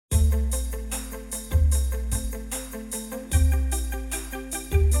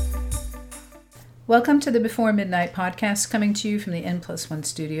Welcome to the Before Midnight podcast, coming to you from the N+1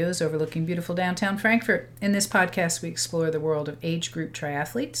 studios overlooking beautiful downtown Frankfurt. In this podcast, we explore the world of age group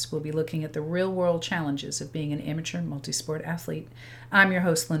triathletes. We'll be looking at the real-world challenges of being an amateur multi-sport athlete. I'm your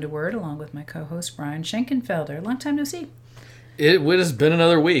host, Linda Word, along with my co-host, Brian Schenkenfelder. Long time no see. It has been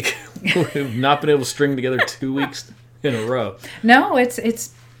another week. We've not been able to string together 2 weeks in a row. No,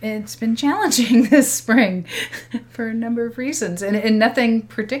 it's been challenging this spring for a number of reasons, and nothing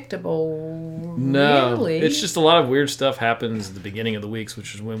predictable. No, really. It's just a lot of weird stuff happens at the beginning of the weeks,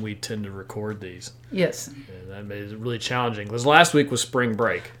 which is when we tend to record these. Yes. And that made it really challenging, because last week was spring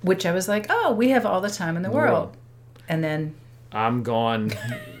break. Which I was like, oh, we have all the time in the world. And then... I'm gone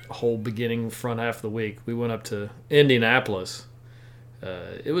whole beginning front half of the week. We went up to Indianapolis.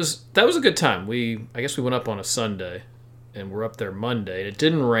 That was a good time. I guess we went up on a Sunday. And we're up there Monday. It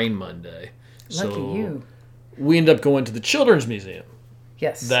didn't rain Monday. Lucky you. We ended up going to the Children's Museum.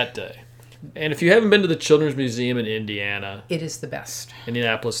 Yes. That day. And if you haven't been to the Children's Museum in Indiana... It is the best.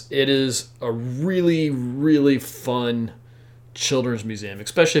 Indianapolis. It is a really, really fun children's museum,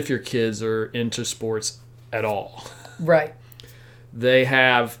 especially if your kids are into sports at all. Right. They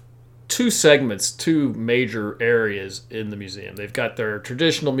have two major areas in the museum. They've got their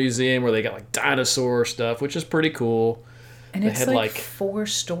traditional museum where they got like dinosaur stuff, which is pretty cool. And it's like 4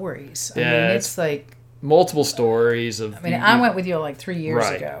 stories. Yeah, I mean, it's like... multiple stories of... I mean, I went with you like 3 years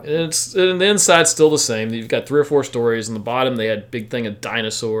ago. And the inside's still the same. You've got 3 or 4 stories. On the bottom, they had a big thing of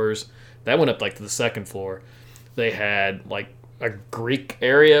dinosaurs. That went up like to the second floor. They had like a Greek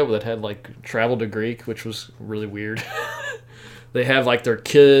area that had like travel to Greek, which was really weird. They have like their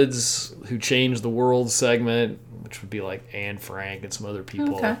kids who changed the world segment, which would be like Anne Frank and some other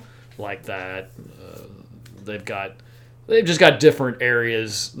people like that. They've just got different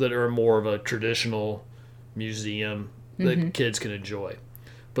areas that are more of a traditional museum that kids can enjoy.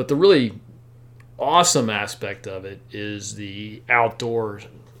 But the really awesome aspect of it is the outdoor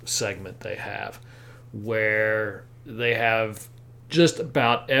segment they have, where they have just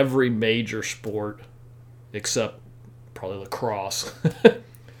about every major sport except probably lacrosse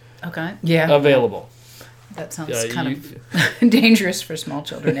available. That sounds kind of dangerous for small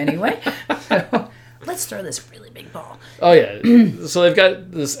children anyway. So let's throw this really big ball. Oh, yeah. So they've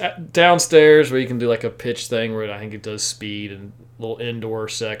got this downstairs where you can do like a pitch thing where I think it does speed, and a little indoor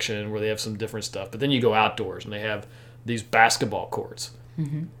section where they have some different stuff. But then you go outdoors and they have these basketball courts.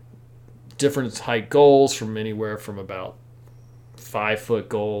 Mm-hmm. Different height goals from anywhere from about 5-foot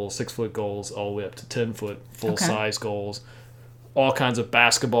goals, 6-foot goals, all the way up to 10-foot full-size goals. All kinds of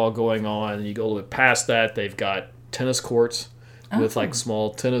basketball going on. And you go a little bit past that, they've got tennis courts with like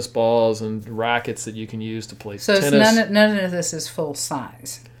small tennis balls and rackets that you can use to play tennis. So none of this is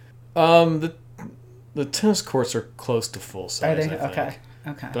full-size? The tennis courts are close to full-size, Are they? I think.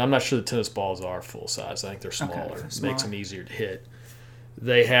 Okay. But I'm not sure the tennis balls are full-size. I think they're smaller. Okay, It makes them easier to hit.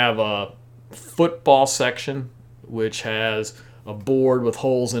 They have a football section, which has a board with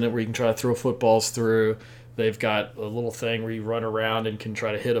holes in it where you can try to throw footballs through. They've got a little thing where you run around and can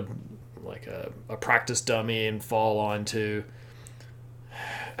try to hit a practice dummy and fall onto,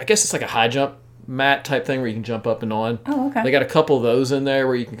 I guess it's like a high jump mat type thing where you can jump up and on. Oh, okay. They got a couple of those in there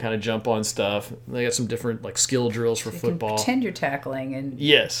where you can kind of jump on stuff. They got some different like skill drills for football. You can pretend you're tackling and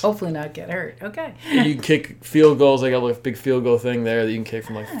yes, hopefully not get hurt. Okay. You can kick field goals. They got like a big field goal thing there that you can kick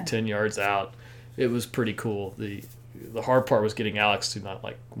from like 10 yards out. It was pretty cool. The hard part was getting Alex to not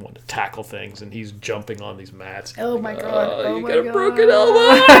like want to tackle things, and he's jumping on these mats. Oh my god! You got a broken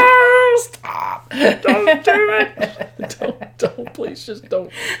elbow! Stop! Don't do it! Don't please, just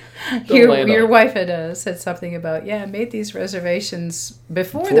don't. Your wife had said something about I made these reservations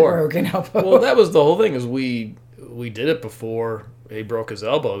before the broken elbow. Well, that was the whole thing. Is we did it before he broke his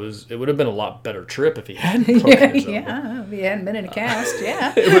elbow. It would have been a lot better trip if he hadn't broken his elbow. Yeah, if he hadn't been in a cast.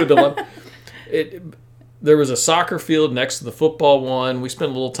 Yeah, it would have been. There was a soccer field next to the football one. We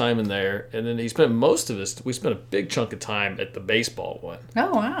spent a little time in there. And then we spent a big chunk of time at the baseball one. Oh,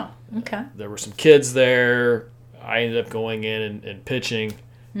 wow. Okay. There were some kids there. I ended up going in and pitching.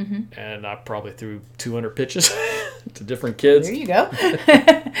 Mm-hmm. And I probably threw 200 pitches to different kids. There you go. That's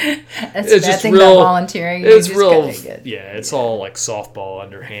the bad thing about volunteering. It's all like softball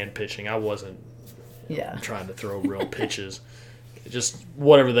underhand pitching. I wasn't trying to throw real pitches. Just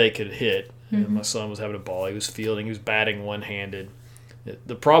whatever they could hit. And my son was having a ball. He was fielding. He was batting one-handed.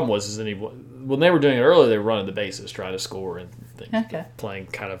 The problem was when they were doing it earlier, they were running the bases, trying to score and things, playing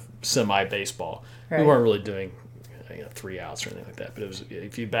kind of semi-baseball. Right. We weren't really doing 3 outs or anything like that. But it was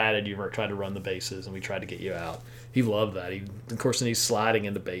if you batted, you tried to run the bases, and we tried to get you out. He loved that. Of course, then he's sliding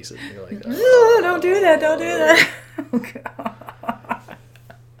in the bases. And you're like, don't do that. Don't do that. Oh, God.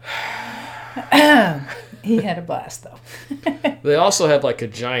 He had a blast, though. They also have like a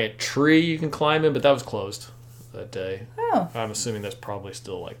giant tree you can climb in, but that was closed that day. Oh. I'm assuming that's probably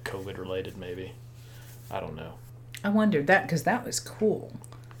still like COVID related, maybe. I don't know. I wondered that because that was cool.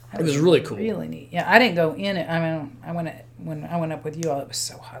 It was really cool. Really neat. Yeah, I didn't go in it. I mean, when I went up with you all, it was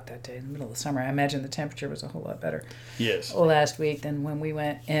so hot that day in the middle of the summer. I imagine the temperature was a whole lot better. Yes. Last week than when we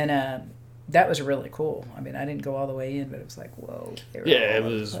went, and that was really cool. I mean, I didn't go all the way in, but it was like, whoa. Yeah, it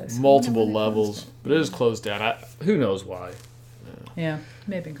was multiple levels, but it was closed down. Who knows why? Yeah,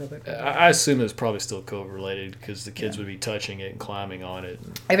 maybe COVID. I assume it was probably still COVID related because the kids would be touching it and climbing on it.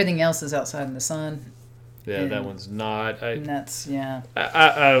 Everything else is outside in the sun. Yeah, that one's not. And that's, yeah.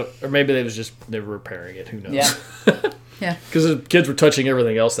 Or maybe they were repairing it. Who knows? Yeah. Yeah. Because the kids were touching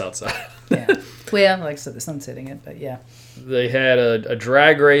everything else outside. Yeah. Well, like I said, the sun's hitting it, but yeah. They had a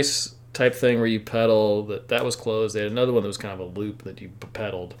drag race type thing where you pedal. That was closed. They had another one that was kind of a loop that you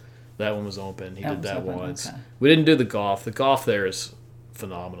pedaled. That one was open. He did that once. Okay. We didn't do the golf. The golf there is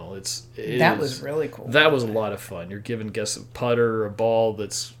phenomenal. That was really cool. That was a lot of fun. You're given, guess, a putter, a ball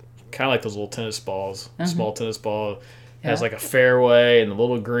that's kind of like those little tennis balls, small tennis ball. Has like a fairway and a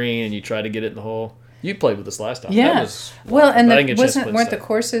little green, and you try to get it in the hole. You played with this last time. Yeah. Weren't the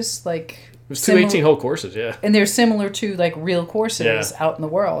courses like... It was two 18-hole courses, yeah. And they're similar to like real courses out in the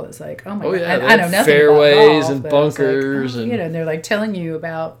world. It's like, oh my God. Yeah, I know nothing fairways about golf, and bunkers. Like, and they're like telling you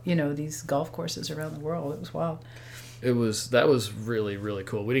about, these golf courses around the world. It was wild. That was really, really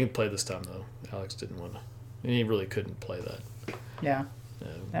cool. We didn't play this time, though. Alex didn't want to. And he really couldn't play that. Yeah.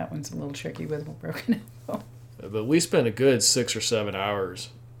 That one's a little tricky with a broken elbow. But we spent a good 6 or 7 hours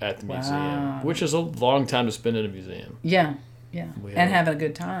at the museum, which is a long time to spend in a museum. Yeah, yeah. And having a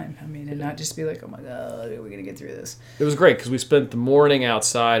good time. I mean, and not just be like, oh my God, are we going to get through this? It was great because we spent the morning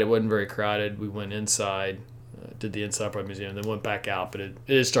outside. It wasn't very crowded. We went inside, did the inside part of the museum, then went back out. But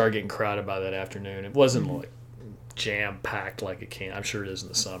it started getting crowded by that afternoon. It wasn't like jam-packed like it can. I'm sure it is in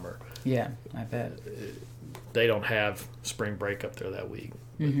the summer. Yeah, I bet. They don't have spring break up there that week.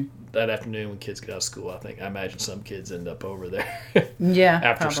 Mm-hmm. That afternoon when kids get out of school, I imagine some kids end up over there.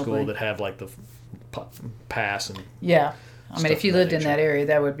 After probably. school that have like the pass and I mean, if you lived in that area,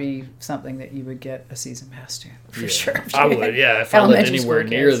 that would be something that you would get a season pass to for sure. I would, if I lived anywhere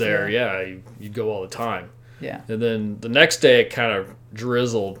near there, you'd go all the time. Yeah. And then the next day it kind of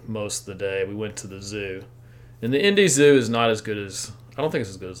drizzled most of the day. We went to the zoo, and the Indy Zoo is not as good as I don't think it's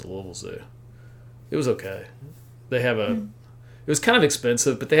as good as the Louisville Zoo. It was okay. They have It was kind of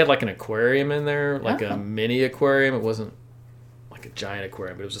expensive, but they had like an aquarium in there, like a mini aquarium. It wasn't like a giant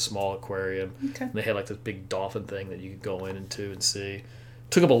aquarium, but it was a small aquarium. Okay. And they had like this big dolphin thing that you could go into and see.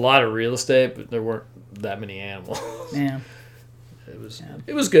 Took up a lot of real estate, but there weren't that many animals. Yeah. It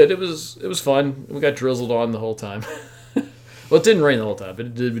was good. It was fun. We got drizzled on the whole time. Well, it didn't rain the whole time, but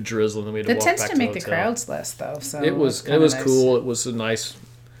it did drizzle, and then we had to walk back to the hotel. It tends to make the crowds less, though. So it was nice. Cool. It was a nice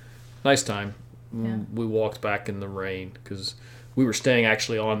time. Yeah. We walked back in the rain because we were staying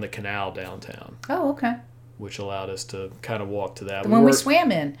actually on the canal downtown. Oh, okay. Which allowed us to kind of walk to that. The one we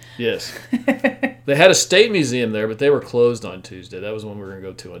swam in. Yes. They had a state museum there, but they were closed on Tuesday. That was when we were going to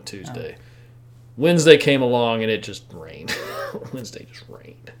go to on Tuesday. Oh. Wednesday came along, and it just rained. Wednesday just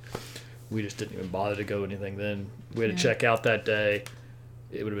rained. We just didn't even bother to go anything then. We had to check out that day.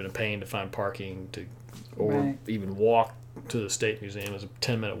 It would have been a pain to find parking or even walk to the state museum. It was a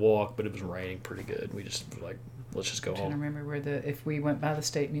 10-minute walk, but it was raining pretty good. We just were like, let's just go home. I remember if we went by the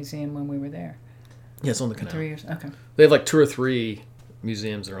state museum when we were there. Yeah, it's on the canal. 3 years. Okay. They have like 2 or 3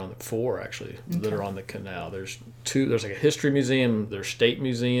 museums that are on the 4 actually that are on the canal. There's 2. There's like a history museum. There's state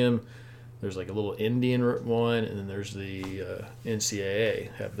museum. There's like a little Indian one, and then there's the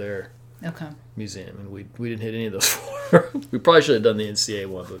NCAA have their museum, and we didn't hit any of those 4. We probably should have done the NCAA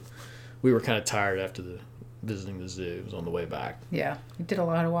one, but we were kind of tired after visiting the zoo. It was on the way back. Yeah, we did a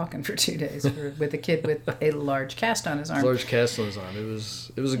lot of walking for 2 days with a kid with a large cast on his arm. Large cast on his arm.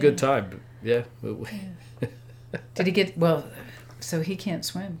 It was a good time. But yeah. Did he get so he can't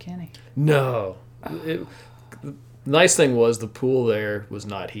swim, can he? No. The nice thing was the pool there was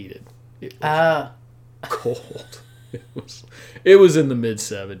not heated. It was cold. It was in the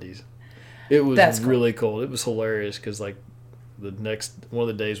mid-70s. It was really cold. It was hilarious because like one of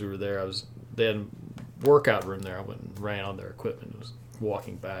the days we were there, they had a workout room there. I went and ran on their equipment. Was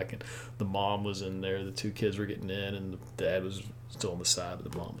walking back, and the mom was in there. The 2 kids were getting in, and the dad was still on the side,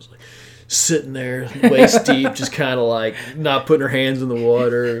 but the mom was like sitting there waist deep, just kind of like not putting her hands in the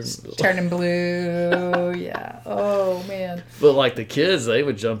water, turning blue. Yeah. Oh man. But like the kids, they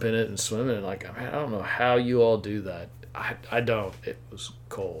would jump in it and swim in it. Like, I don't know how you all do that. I don't. It was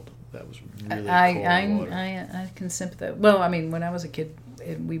cold. That was really cold water. I can sympathize. Well, I mean, when I was a kid,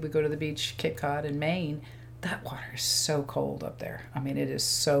 and we would go to the beach, Cape Cod in Maine. That water is so cold up there. I mean, it is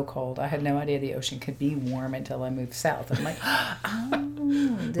so cold. I had no idea the ocean could be warm until I moved south. I'm like,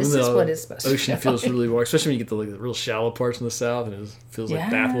 oh, this is what it's supposed to be. Ocean feels really warm, especially when you get the real shallow parts in the south, and it feels like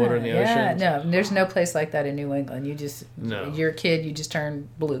bathwater in the ocean. No, there's no place like that in New England. You're a kid, you just turn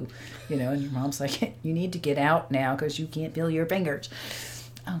blue, and your mom's like, you need to get out now because you can't feel your fingers.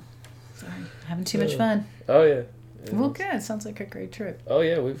 Oh, sorry, having too much fun. Oh yeah. Well, good. Sounds like a great trip. Oh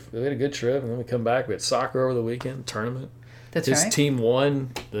yeah, we had a good trip, and then we come back. We had soccer over the weekend, tournament. That's His right. team won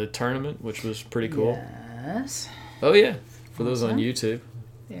the tournament, which was pretty cool. Yes. Oh yeah, for those on YouTube.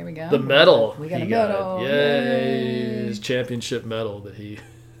 There we go. The medal. We got a medal. Yay! His championship medal that he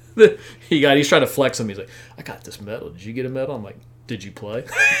got. He's trying to flex on me. He's like, I got this medal. Did you get a medal? I'm like, did you play?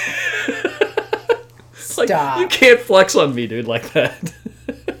 Stop. Like, you can't flex on me, dude, like that.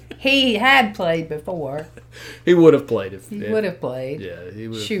 He had played before. He would have played if He would have played. Yeah, he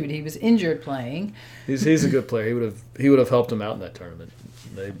would. Shoot, he was injured playing. He's a good player. He would have helped him out in that tournament.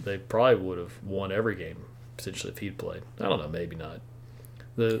 They probably would have won every game potentially if he'd played. I don't know, maybe not.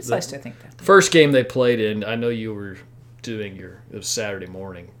 It's nice to think that. First game they played in, I know you were doing it was Saturday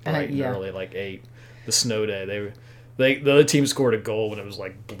morning, right? Early, like 8, the snow day. The other team scored a goal when it was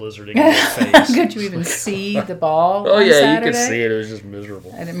like blizzarding in their face. Could you even see the ball? Oh on yeah, Saturday? you could see it. It was just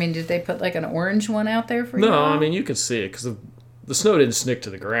miserable. And I mean, did they put like an orange one out there for you? No, I mean you could see it because the snow didn't stick to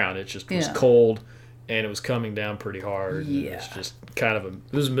the ground. It just was cold and it was coming down pretty hard. Yeah, it was just kind of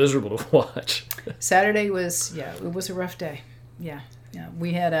it was miserable to watch. Saturday was it was a rough day. Yeah.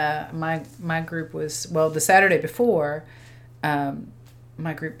 We had my group was the Saturday before,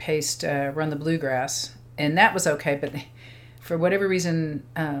 my group paced Run the Bluegrass. And that was okay, but for whatever reason,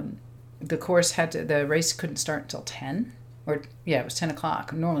 the race couldn't start until 10. It was 10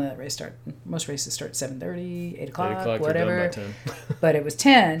 o'clock. Normally most races start at 7:30, 8 o'clock, whatever. Done by 10. But it was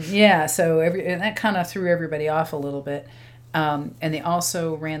 10, yeah. So and that kind of threw everybody off a little bit. And they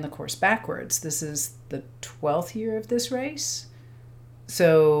also ran the course backwards. This is the 12th year of this race.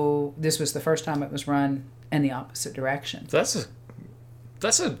 So this was the first time it was run in the opposite direction. That's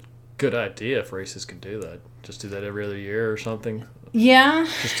a good idea if races could do that. Just do that every other year or something. Yeah.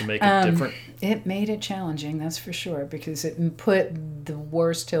 Just to make it different. It made it challenging, that's for sure, because it put the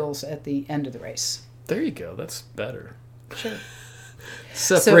worst hills at the end of the race. There you go. That's better. Sure.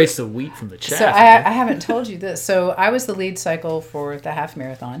 Separates the wheat from the chaff. So I haven't told you this. So I was the lead cycle for the half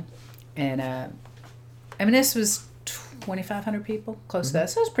marathon. And, this was 2,500 people, close to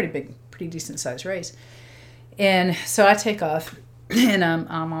that. So it was pretty big, pretty decent sized race. And so I take off. And I'm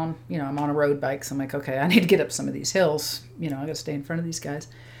on a road bike, so I'm like, okay, I need to get up some of these hills. I got to stay in front of these guys.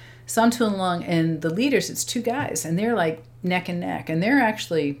 So I'm tooling along, and the leaders, it's 2 guys, and they're like neck and neck, and they're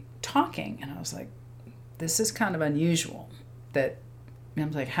actually talking. And I was like, this is kind of unusual. That I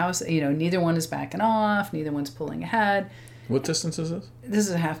was like, how's neither one is backing off, neither one's pulling ahead. What distance is this? This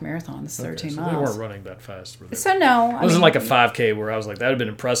is a half marathon. It's 13 miles. They weren't running that fast. Were they? So no, it wasn't like a 5K where I was like, that would have been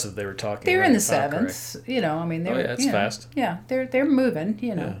impressive. They were talking. They're in the 7s. They're it's fast. Yeah, they're moving.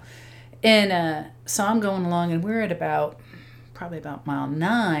 Yeah. And so I'm going along, and we're at probably about mile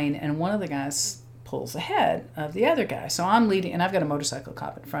 9, and one of the guys pulls ahead of the other guy. So I'm leading, and I've got a motorcycle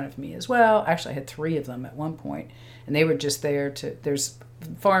cop in front of me as well. Actually, I had 3 of them at one point, and they were just there there's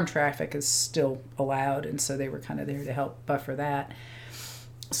farm traffic is still allowed, and so they were kind of there to help buffer that.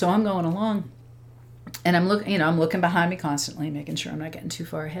 So I'm going along, and I'm looking behind me constantly, making sure I'm not getting too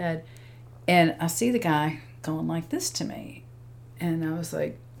far ahead. And I see the guy going like this to me, and I was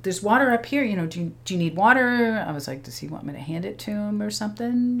like, "There's water up here. Do you need water?" I was like, "Does he want me to hand it to him or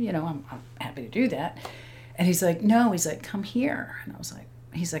something?" I'm happy to do that. And he's like, "No." He's like, "Come here." And I was like,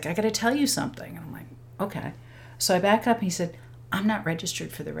 "He's like, I got to tell you something." And I'm like, "Okay." So I back up, and he said, "I'm not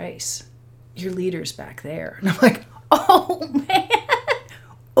registered for the race. Your leader's back there." And I'm like, "Oh, man.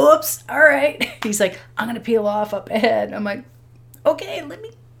 Oops. All right." He's like, "I'm going to peel off up ahead." And I'm like, "Okay, let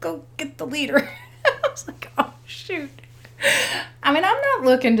me go get the leader." I was like, oh, shoot. I'm not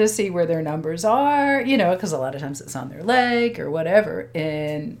looking to see where their numbers are, because a lot of times it's on their leg or whatever.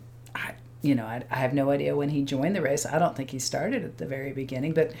 And, I have no idea when he joined the race. I don't think he started at the very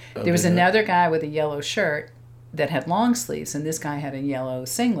beginning. But there was another guy with a yellow shirt that had long sleeves, and this guy had a yellow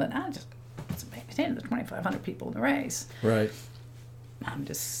singlet. I just wasn't paying attention to the 2,500 people in the race. Right. I'm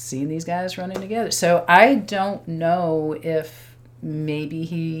just seeing these guys running together. So I don't know if maybe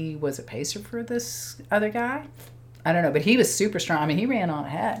he was a pacer for this other guy. I don't know, but he was super strong. He ran on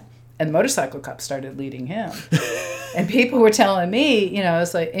ahead, and the motorcycle cop started leading him. And people were telling me,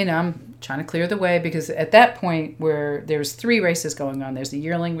 it's like, trying to clear the way, because at that point where there's 3 races going on, there's the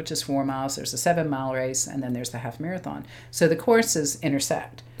yearling, which is 4 miles, there's a 7-mile race, and then there's the half marathon. So the courses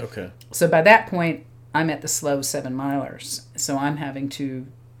intersect. Okay. So by that point, I'm at the slow 7-milers. So I'm having to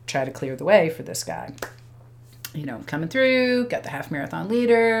try to clear the way for this guy. You know, coming through, got the half marathon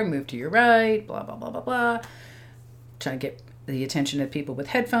leader, move to your right, blah, blah, blah, blah, blah. Trying to get the attention of people with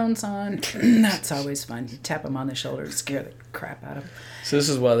headphones on. That's always fun. You tap them on the shoulder to scare the crap out of them. So this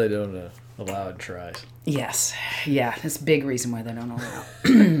is why they don't allow it tries. Yes. Yeah, that's a big reason why they don't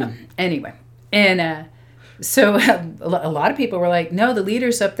allow. Anyway. And so a lot of people were like, no, the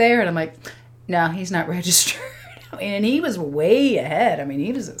leader's up there. And I'm like, no, he's not registered. And he was way ahead. I mean,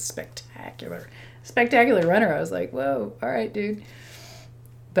 he was a spectacular runner. I was like, whoa, all right, dude.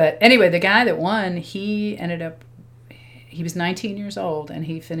 But anyway, the guy that won, he was 19 years old, and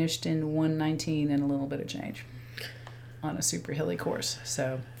he finished in 1:19 and a little bit of change on a super hilly course.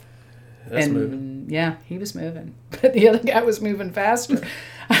 So that's moving. Yeah, he was moving. But the other guy was moving faster.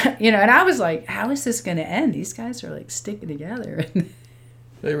 You know, and I was like, how is this going to end? These guys are like sticking together.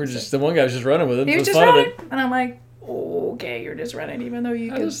 They were just, the one guy was just running with it. He was just fun running. Of it. And I'm like, okay, you're just running even though you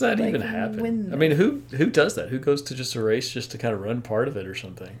How could, does that like, even happen? win. I mean, who does that? Who goes to just a race just to kind of run part of it or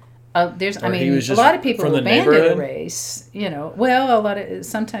something? A lot of people from will the abandon a neighborhood? race. You know, well,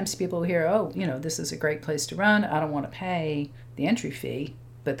 sometimes people hear, oh, you know, this is a great place to run. I don't want to pay the entry fee,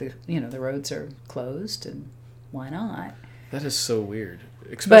 but the roads are closed, and why not? That is so weird,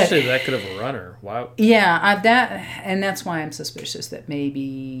 especially that good of a runner. Wow. Yeah, that's why I'm suspicious that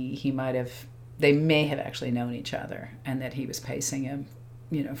maybe they may have actually known each other, and that he was pacing him,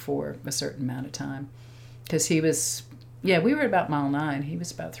 you know, for a certain amount of time, because he was. Yeah, we were at about mile 9. He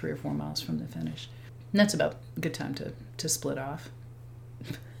was about 3 or 4 miles from the finish. And that's about a good time to split off.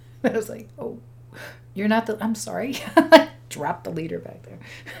 I was like, oh, you're not I'm sorry. Drop the leader back there.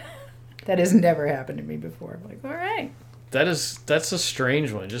 That has never happened to me before. I'm like, all right. That's a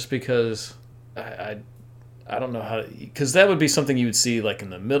strange one, just because I don't know how, because that would be something you would see like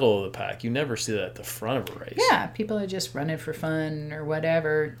in the middle of the pack. You never see that at the front of a race. Yeah, people are just running for fun or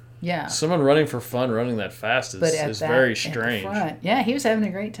whatever. Yeah. Someone running for fun, running that fast is very strange. Yeah, he was having a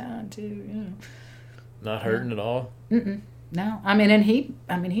great time too. You know. Not hurting at all. No, I mean,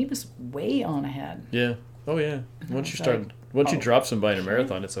 he was way on ahead. Yeah. Oh yeah. Once you drop somebody in a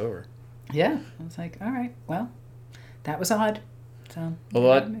marathon, it's over. Yeah. I was like, all right, well, that was odd. So.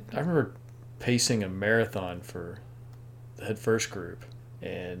 Although I remember pacing a marathon for the Head First group,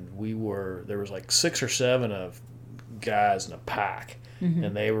 and there was like 6 or 7 of guys in a pack. Mm-hmm.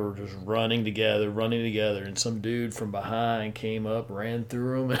 And they were just running together, and some dude from behind came up, ran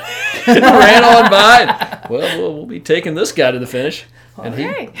through them, and ran on by. Well, we'll be taking this guy to the finish, and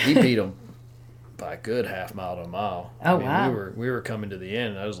he beat him by a good half mile to a mile. Oh, wow! We were coming to the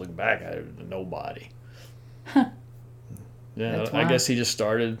end, and I was looking back at nobody. Yeah, I guess he just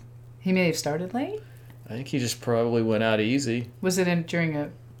started. He may have started late. I think he just probably went out easy. Was it during a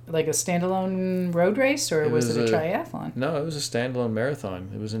standalone road race, or was it a triathlon? No, it was a standalone marathon.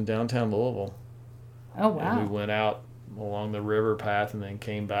 It was in downtown Louisville. Oh, wow. And we went out along the river path and then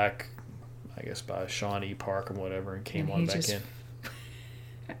came back, I guess, by Shawnee Park or whatever, and came back in.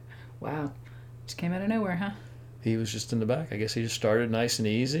 Wow. Just came out of nowhere, huh? He was just in the back. I guess he just started nice and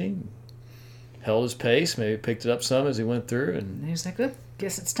easy, held his pace, maybe picked it up some as he went through. And he was like, oh,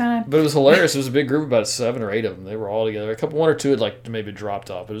 guess it's time. But it was hilarious. It was a big group, about 7 or 8 of them. They were all together. One or two had maybe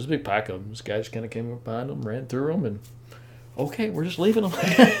dropped off, but it was a big pack of them. This guy just kind of came up behind them, ran through them, and okay, we're just leaving them.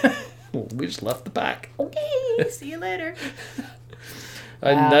 We just left the pack. Okay, see you later.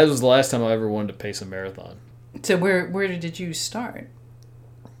 That was the last time I ever wanted to pace a marathon. So where did you start?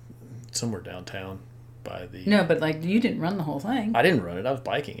 Somewhere downtown. No, but you didn't run the whole thing. I didn't run it. I was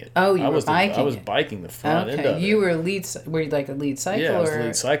biking it. Oh, you were biking it. I was biking the front end of it. You were a lead. Were you like a lead cycler? Yeah, I was the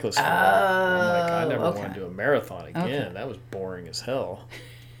lead cyclist. For it. I'm like, I never okay. want to do a marathon again. Okay. That was boring as hell.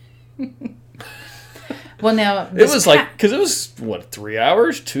 Well, now it was because it was 3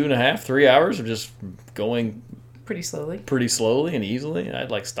 hours, 2.5, 3 hours of just going pretty slowly and easily. And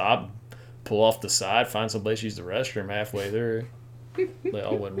I'd stop, pull off the side, find some place to use the restroom halfway through. They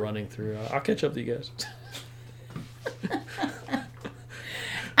all went running through. I'll catch up to you guys. It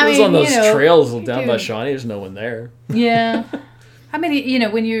was on those trails down by Shawnee. There's no one there. Yeah. I mean,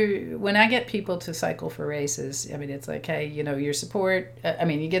 when I get people to cycle for races, I mean, it's like, hey, your support.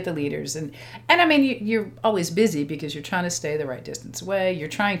 You get the leaders, and I mean, you're always busy because you're trying to stay the right distance away. You're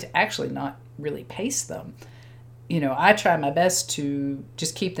trying to actually not really pace them. I try my best to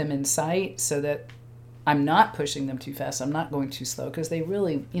just keep them in sight so that I'm not pushing them too fast. I'm not going too slow because they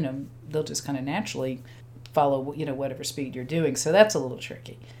really, they'll just kind of naturally follow, whatever speed you're doing. So that's a little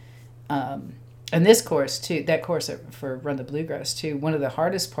tricky. And this course too, that course for Run the Bluegrass too, one of the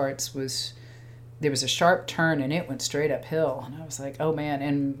hardest parts was there was a sharp turn and it went straight uphill. And I was like, oh man,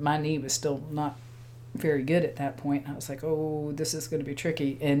 and my knee was still not very good at that point. And I was like, oh, this is going to be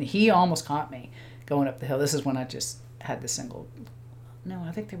tricky. And he almost caught me going up the hill. This is when I just had the single. No,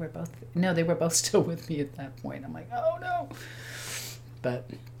 I think they were both still with me at that point. I'm like, oh no. But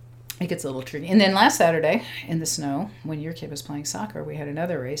it gets a little tricky. And then last Saturday in the snow, when your kid was playing soccer, we had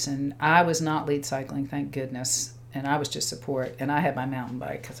another race, and I was not lead cycling, thank goodness, and I was just support, and I had my mountain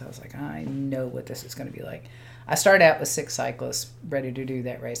bike because I was like, I know what this is going to be like. I started out with 6 cyclists ready to do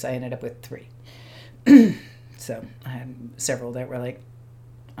that race. I ended up with 3. So I had several that were like,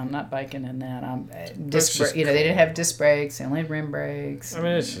 I'm not biking in that. They didn't have disc brakes, they only had rim brakes. I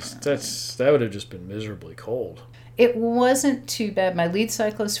mean, it's just that would have just been miserably cold. It wasn't too bad. My lead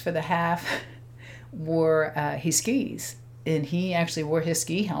cyclist for the half wore his skis, and he actually wore his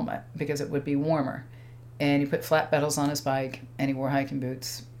ski helmet because it would be warmer. And he put flat pedals on his bike, and he wore hiking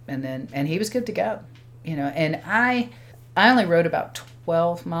boots, and he was good to go. And I only rode about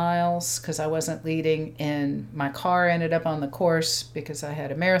 12 miles because I wasn't leading, and my car ended up on the course because I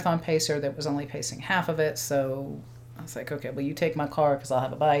had a marathon pacer that was only pacing half of it. So I was like, okay, well, you take my car because I'll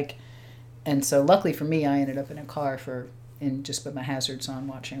have a bike. And so luckily for me, I ended up in a car and just put my hazards on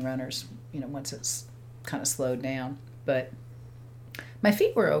watching runners, once it's kind of slowed down. But my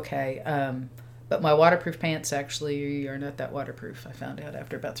feet were okay. But my waterproof pants actually are not that waterproof. I found out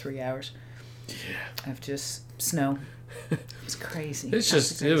after about 3 hours of just snow. It's crazy. It's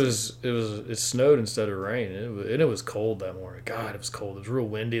just, it snowed instead of rain. It was cold that morning. God, it was cold. It was real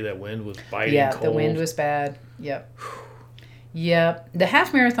windy. That wind was biting cold. The wind was bad. Yep. Yep. The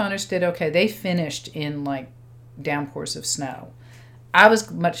half marathoners did okay. They finished in like downpours of snow. I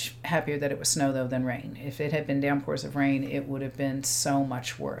was much happier that it was snow though than rain. If it had been downpours of rain, it would have been so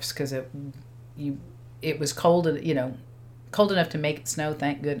much worse because it was cold, cold enough to make it snow.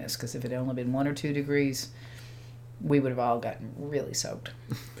 Thank goodness, because if it had only been 1 or 2 degrees, we would have all gotten really soaked.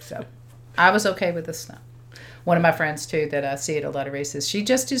 So I was okay with the snow. One of my friends, too, that I see at a lot of races, she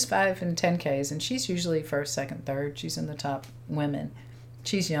just does 5 and 10Ks, and she's usually first, second, third. She's in the top women.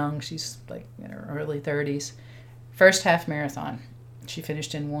 She's young. She's like in her early 30s. First half marathon. She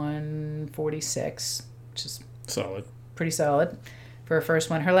finished in 1:46, which is solid. Pretty solid for her first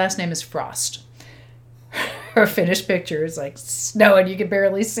one. Her last name is Frost. Her finished picture is like snowing. You can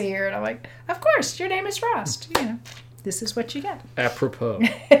barely see her. And I'm like, of course, your name is Frost. This is what you get. Apropos.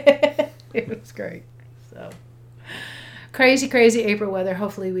 It was great. So crazy, crazy April weather.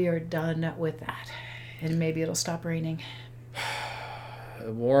 Hopefully we are done with that. And maybe it'll stop raining.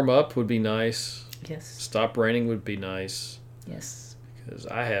 Warm up would be nice. Yes. Stop raining would be nice. Yes. Because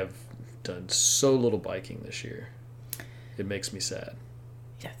I have done so little biking this year. It makes me sad.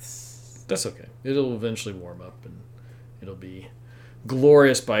 Yes. That's okay. It'll eventually warm up and it'll be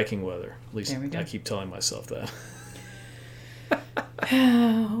glorious biking weather. At least I keep telling myself that.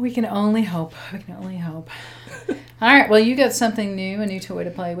 We can only hope. All right. Well, you got something new, a new toy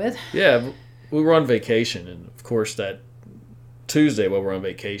to play with. Yeah. We were on vacation. And, of course, that Tuesday while we were on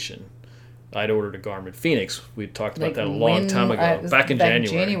vacation, I'd ordered a Garmin Fenix. We talked about that a long time ago. Back in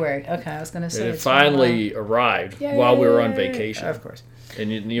January. Okay. I was going to say. It finally arrived while we were on vacation. Of course. And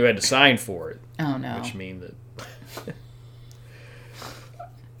you had to sign for it. Oh, no. Which means that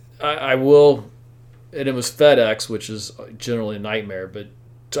I will, and it was FedEx, which is generally a nightmare, but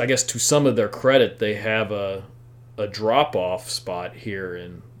I guess to some of their credit, they have a drop-off spot here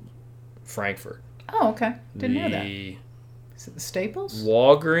in Frankfurt. Oh, okay. Didn't know that. Is it the Staples?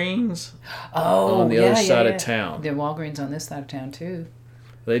 Walgreens on the other side of town. The Walgreens on this side of town, too.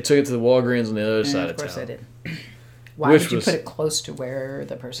 They took it to the Walgreens on the other side of town. Of course they did. Why would you put it close to where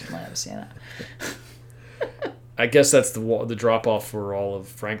the person lives? I guess that's the drop-off for all of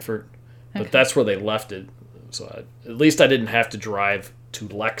Frankfurt. But that's where they left it. So at least I didn't have to drive to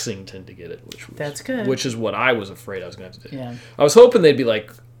Lexington to get it. That's good. Which is what I was afraid I was going to have to do. Yeah. I was hoping they'd be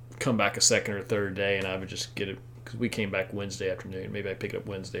like, come back a second or third day, and I would just get it. Because we came back Wednesday afternoon. Maybe I pick it up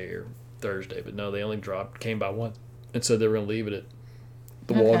Wednesday or Thursday. But no, they only came by one. And said they were going to leave it at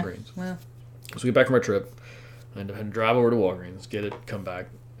the Walgreens. Well. So we get back from our trip. I had to drive over to Walgreens, get it, come back.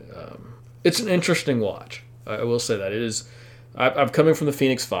 It's an interesting watch. I will say that. It is. I'm coming from the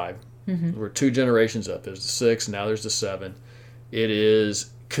Fenix 5. Mm-hmm. We're 2 generations up. There's the 6, now there's the 7. It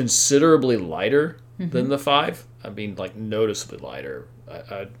is considerably lighter than the 5. I mean, like, noticeably lighter.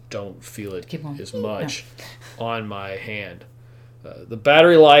 I don't feel it as much on my hand. The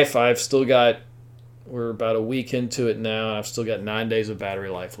battery life, I've still got, we're about a week into it now, and I've still got 9 days of battery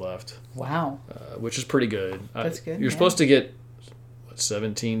life left. Wow. Which is pretty good. That's good. You're supposed to get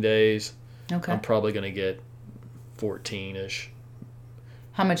 17 days. Okay. I'm probably going to get 14-ish.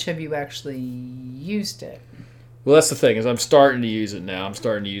 How much have you actually used it? Well, that's the thing, is I'm starting to use it now. I'm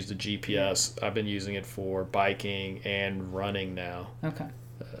starting to use the GPS. I've been using it for biking and running now. Okay.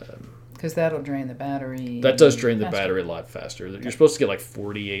 Because that'll drain the battery. That does drain the faster. battery a lot faster. You're supposed to get like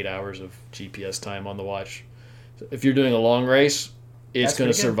 48 hours of GPS time on the watch. If you're doing a long race, it's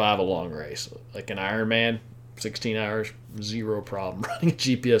going to survive a long race. Like an Ironman, 16 hours, zero problem running a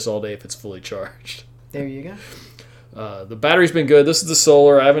GPS all day if it's fully charged. There you go. The battery's been good. This is the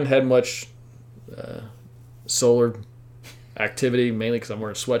solar. I haven't had much solar activity, mainly because I'm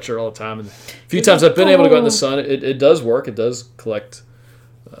wearing a sweatshirt all the time. And a few times I've been able to go out in the sun. It does work. It does collect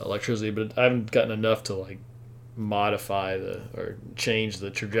electricity, but I haven't gotten enough to like modify or change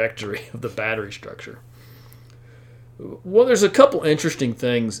the trajectory of the battery structure. Well, there's a couple interesting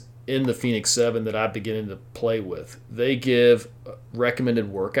things in the Fenix 7 that I'm beginning to play with. They give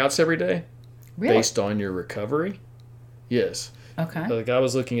recommended workouts every day based on your recovery. Yes. Okay. Like I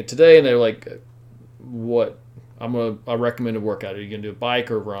was looking at today, and they're like, "What I recommend a workout. Are you gonna do a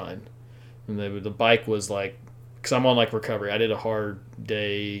bike or run?" And the bike was like, because I'm on like recovery. I did a hard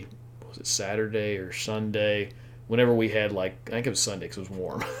day. Was it Saturday or Sunday? Whenever we had like, I think it was Sunday because it was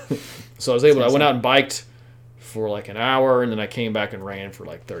warm. So I went out and biked for like an hour, and then I came back and ran for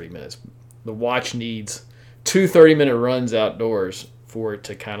like 30 minutes. The watch needs 2 30-minute runs outdoors for it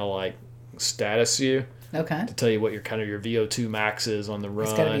to kind of like status you. Okay. To tell you what your VO2 max is on the run.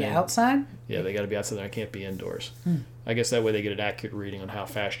 It's got to be outside? Yeah, they got to be outside. I can't be indoors. I guess that way they get an accurate reading on how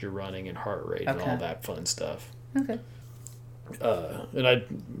fast you're running and heart rate and all that fun stuff. Okay. And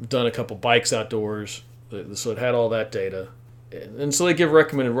I'd done a couple bikes outdoors, so it had all that data. And so they give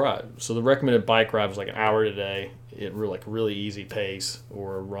recommended ride. So the recommended bike ride was like an hour today at really easy pace,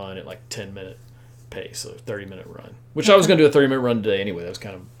 or a run at like 10-minute pace, so a 30-minut run. Which I was going to do a 30-minute run today anyway. That was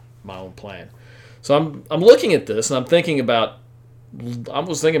kind of my own plan. So I'm looking at this, and I was thinking about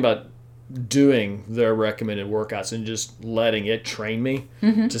doing their recommended workouts and just letting it train me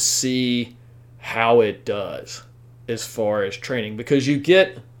to see how it does as far as training. Because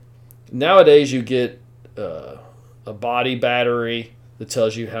nowadays you get a body battery that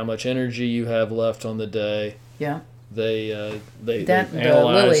tells you how much energy you have left on the day. Yeah. They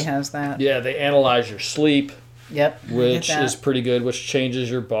analyze. Lily has that. Yeah, they analyze your sleep. Yep. Which is pretty good, which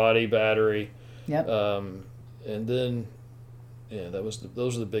changes your body battery. Yep. And then,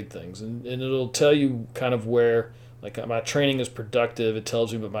 those are the big things, and it'll tell you kind of where, like, my training is productive. It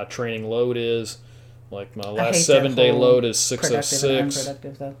tells you what my training load is. Like my last 7-day load is 606.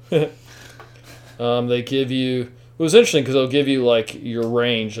 Productive and unproductive though. They give you. It was interesting because they'll give you like your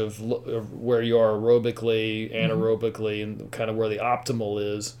range of where you are aerobically, anaerobically, and kind of where the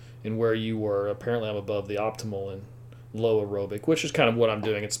optimal is, and where you were. Apparently, I'm above the optimal in low aerobic, which is kind of what I'm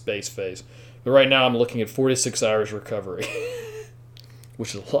doing. It's base phase. But right now I'm looking at 46 hours recovery,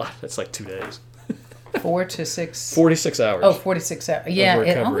 which is a lot. That's like 2 days. 4 to 6. 46 hours. Oh, 46 hours. Yeah,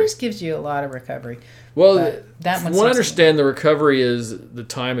 it always gives you a lot of recovery. Well, from what I understand, the recovery is the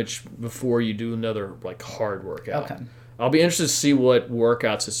time before you do another like hard workout. Okay. I'll be interested to see what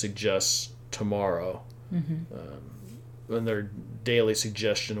workouts it suggests tomorrow. In their daily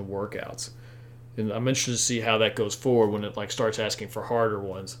suggestion of workouts. And I'm interested to see how that goes forward when it like starts asking for harder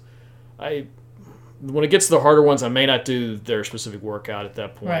ones. When it gets to the harder ones, I may not do their specific workout at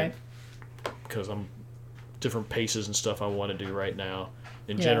that point, right? Because I'm different paces and stuff I want to do right now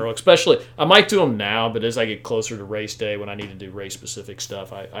in general. Especially, I might do them now, but as I get closer to race day, when I need to do race specific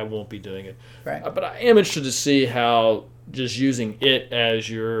stuff, I won't be doing it. Right. But I am interested to see how just using it as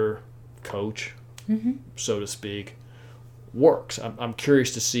your coach, so to speak, works. I'm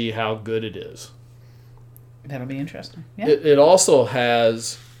curious to see how good it is. That'll be interesting. Yeah. It also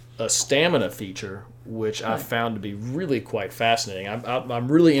has a stamina feature, which I found to be really quite fascinating.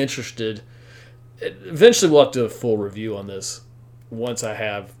 I'm really interested. Eventually, we'll have to do a full review on this once I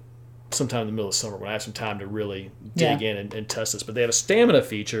have sometime in the middle of summer when I have some time to really dig in and test this. But they have a stamina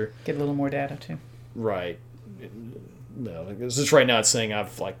feature. Get a little more data too. Right. No, because just right now it's saying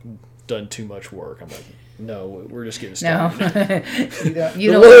I've like done too much work. I'm like, no, we're just getting started. No,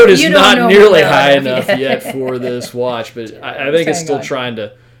 the load is not nearly high enough yet for this watch, but I think it's still trying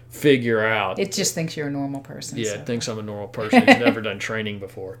to figure out. It just thinks you're a normal person. Yeah, it thinks I'm a normal person who's never done training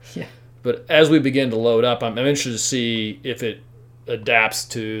before. Yeah. But as we begin to load up, I'm interested to see if it adapts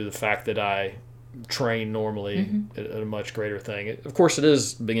to the fact that I train normally at a much greater thing. Of course, it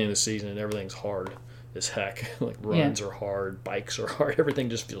is the beginning of the season and everything's hard as heck. Like runs are hard, bikes are hard. Everything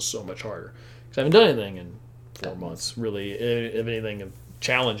just feels so much harder. Because I haven't done anything in 4 months, really, if anything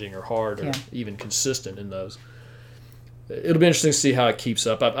challenging or hard or even consistent in those. it'll be interesting to see how it keeps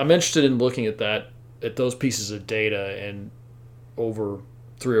up. I'm interested in looking at those pieces of data and over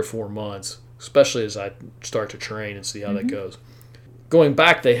 3 or 4 months, especially as I start to train and see how that goes. Going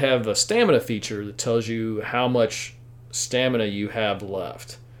back, they have a stamina feature that tells you how much stamina you have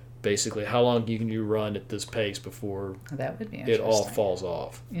left. Basically, how long can you run at this pace before that would be it all falls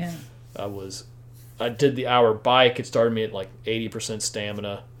off. Yeah. I did the hour bike. It started me at like 80%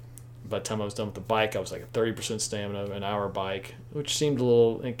 stamina. By the time I was done with the bike, I was like a 30% stamina, an hour bike, which seemed a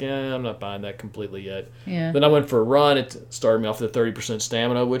little, like, I'm not buying that completely yet. Yeah. Then I went for a run. It started me off at 30%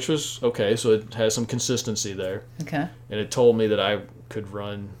 stamina, which was okay, so it has some consistency there. Okay. And it told me that I could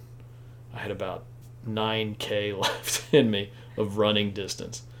run, I had about 9K left in me of running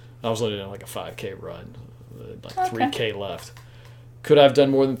distance. I was only doing like a 5K run, like 3K left. Could I have done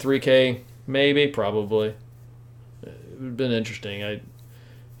more than 3K? Maybe, probably. It would have been interesting.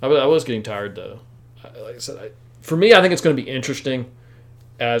 I was getting tired, though. Like I said, for me, I think it's going to be interesting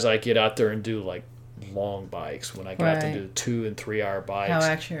as I get out there and do like long bikes. When I get out to do 2 and 3 hour bikes, how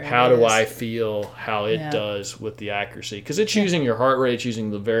accurate how do I feel how it does with the accuracy? Because it's using your heart rate, it's using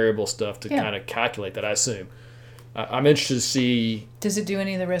the variable stuff to kind of calculate that, I assume. I'm interested to see. Does it do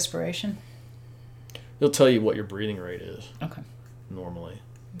any of the respiration? It'll tell you what your breathing rate is. Okay. Normally,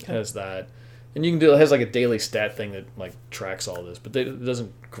 it has that. And you can do. It has like a daily stat thing that like tracks all this, but it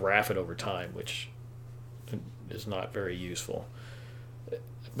doesn't graph it over time, which is not very useful.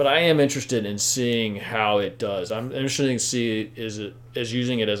 But I am interested in seeing how it does. I'm interested in see is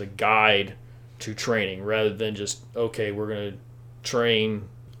using it as a guide to training rather than just okay, we're going to train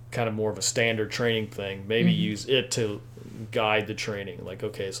kind of more of a standard training thing. Maybe use it to guide the training. Like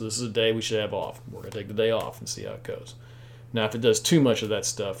okay, so this is a day we should have off. We're going to take the day off and see how it goes. Now, if it does too much of that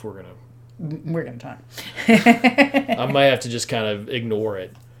stuff, we're gonna talk. I might have to just kind of ignore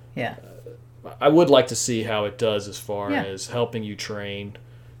it. Yeah. I would like to see how it does as far as helping you train,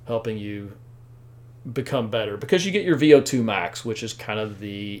 helping you become better. Because you get your VO2 max, which is kind of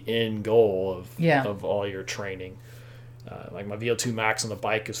the end goal of all your training. Like my VO2 max on the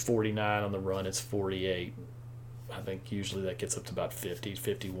bike is 49, on the run it's 48. I think usually that gets up to about 50,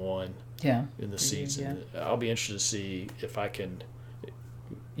 51 in the season. Yeah. I'll be interested to see if I can,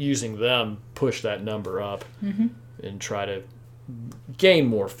 using them, push that number up and try to gain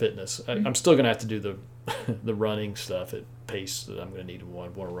more fitness. I'm still going to have to do the running stuff at pace that I'm going to need to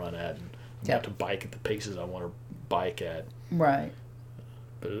want to run at and have to bike at the paces I want to bike at. Right.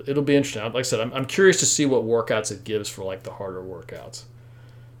 But it'll be interesting. Like I said, I'm curious to see what workouts it gives for like the harder workouts.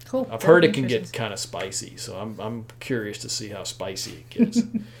 Cool. I've heard it can get kind of spicy, so I'm curious to see how spicy it gets.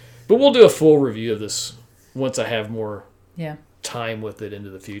 But we'll do a full review of this once I have more time with it into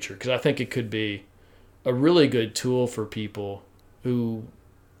the future, because I think it could be a really good tool for people who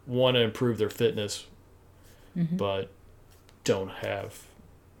want to improve their fitness but don't have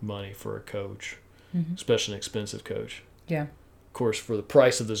money for a coach, especially an expensive coach. Yeah. Of course, for the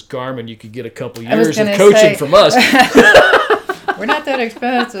price of this Garmin, you could get a couple years of coaching from us. We're not that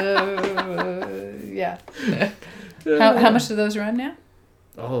expensive. Yeah. How much do those run now?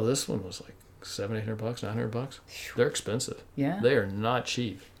 Oh, this one was like $700, $900. They're expensive. Yeah. They are not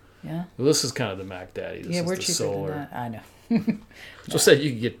cheap. Yeah. Well, this is kind of the Mac Daddy. This is we're the cheaper Solar. than that. I know. So I said you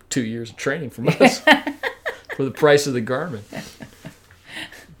could get 2 years of training from us for the price of the Garmin.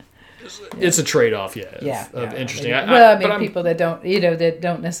 It's a trade-off, of interesting. People that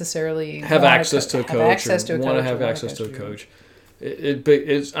don't necessarily have access to a coach or want to have access to a coach.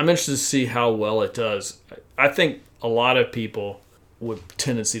 I'm interested to see how well it does. I think a lot of people would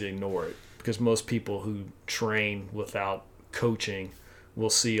tendency to ignore it because most people who train without coaching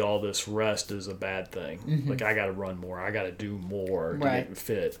will see all this rest as a bad thing. Like, I got to run more. I got to do more to get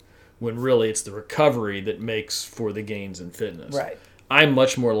fit. When really it's the recovery that makes for the gains in fitness. Right. I'm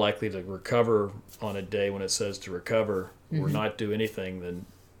much more likely to recover on a day when it says to recover or not do anything than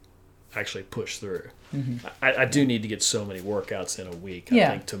actually push through. I do need to get so many workouts in a week,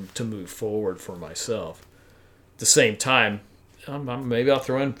 I think, to move forward for myself. At the same time, maybe I'll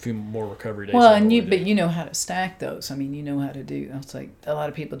throw in a few more recovery days. Well, but you know how to stack those. I mean, you know how to do. It's like a lot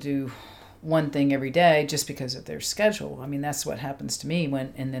of people do one thing every day just because of their schedule. I mean, that's what happens to me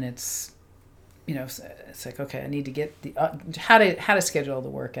and then it's. It's like, okay, I need to get the how to schedule the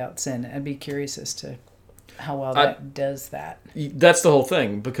workouts in. I'd be curious as to how well that does that. That's the whole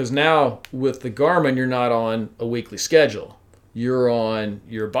thing, because now with the Garmin, you're not on a weekly schedule. You're on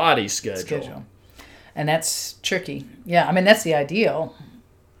your body's schedule. And that's tricky. Yeah, I mean, that's the ideal.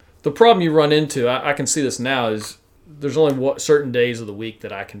 The problem you run into, I can see this now, is there's only certain days of the week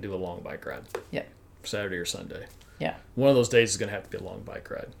that I can do a long bike ride. Yeah. Saturday or Sunday. Yeah. One of those days is going to have to be a long bike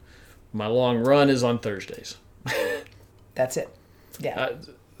ride. My long run is on Thursdays. That's it. Yeah.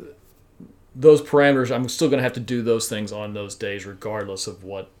 Those parameters, I'm still going to have to do those things on those days regardless of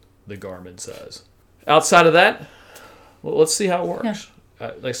what the Garmin says. Outside of that, well, let's see how it works.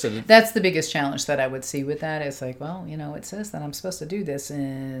 Yeah. Like I said, that's the biggest challenge that I would see with that. It's like, well, it says that I'm supposed to do this,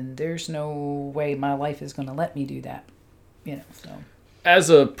 and there's no way my life is going to let me do that. So. As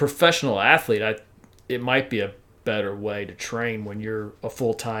a professional athlete, it might be a better way to train when you're a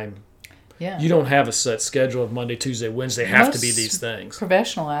full-time. Yeah. You don't have a set schedule of Monday, Tuesday, Wednesday. Have to be these things.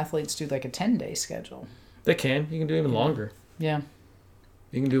 Professional athletes do like a 10-day schedule. They can. You can do even longer. Yeah.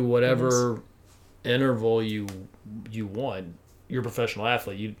 You can do whatever interval you want. You're a professional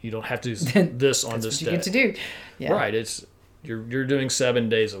athlete. You don't have to do this on this day. That's what you get to do. Yeah. Right. You're doing 7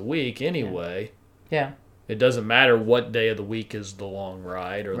 days a week anyway. Yeah. It doesn't matter what day of the week is the long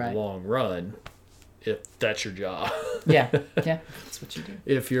ride or the long run, if that's your job. Yeah. That's what you do.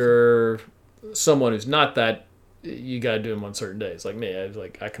 If you're someone who's not that, you got to do them on certain days. Like me,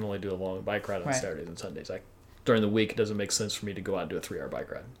 I can only do a long bike ride on Saturdays and Sundays. During the week, it doesn't make sense for me to go out and do a 3-hour bike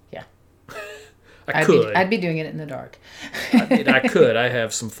ride. Yeah. I'd be doing it in the dark. I could. I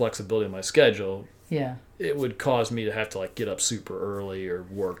have some flexibility in my schedule. Yeah. It would cause me to have to get up super early or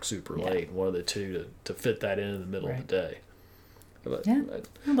work super late. One of the two to fit that in the middle of the day. But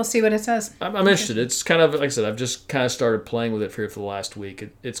We'll see what it says. I'm interested. It's kind of, like I said, I've just kind of started playing with it here for the last week.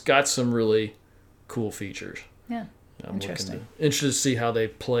 It's got some really cool features. Yeah. I'm interesting. Interested to see how they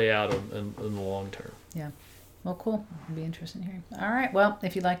play out in the long term. Yeah. Well, cool. It'll be interesting hearing. All right. Well,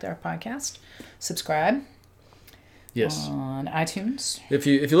 if you liked our podcast, subscribe. Yes. On iTunes. If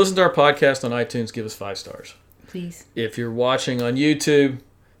you listen to our podcast on iTunes, give us 5 stars. Please. If you're watching on YouTube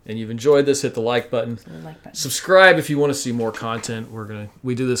and you've enjoyed this, hit the like button. Subscribe if you want to see more content.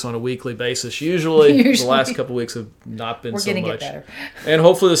 We do this on a weekly basis. Usually. The last couple weeks have not been so much. We're going to get better. And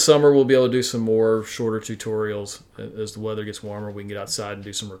hopefully this summer we'll be able to do some more shorter tutorials as the weather gets warmer. We can get outside and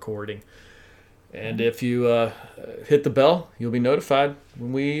do some recording. And if you hit the bell, you'll be notified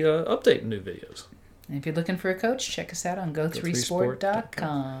when we update new videos. And if you're looking for a coach, check us out on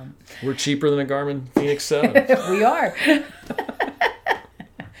go3sport.com. We're cheaper than a Garmin Fenix 7. We are.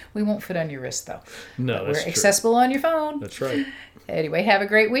 We won't fit on your wrist, though. No, but we're accessible on your phone. That's right. Anyway, have a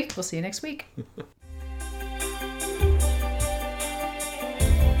great week. We'll see you next week.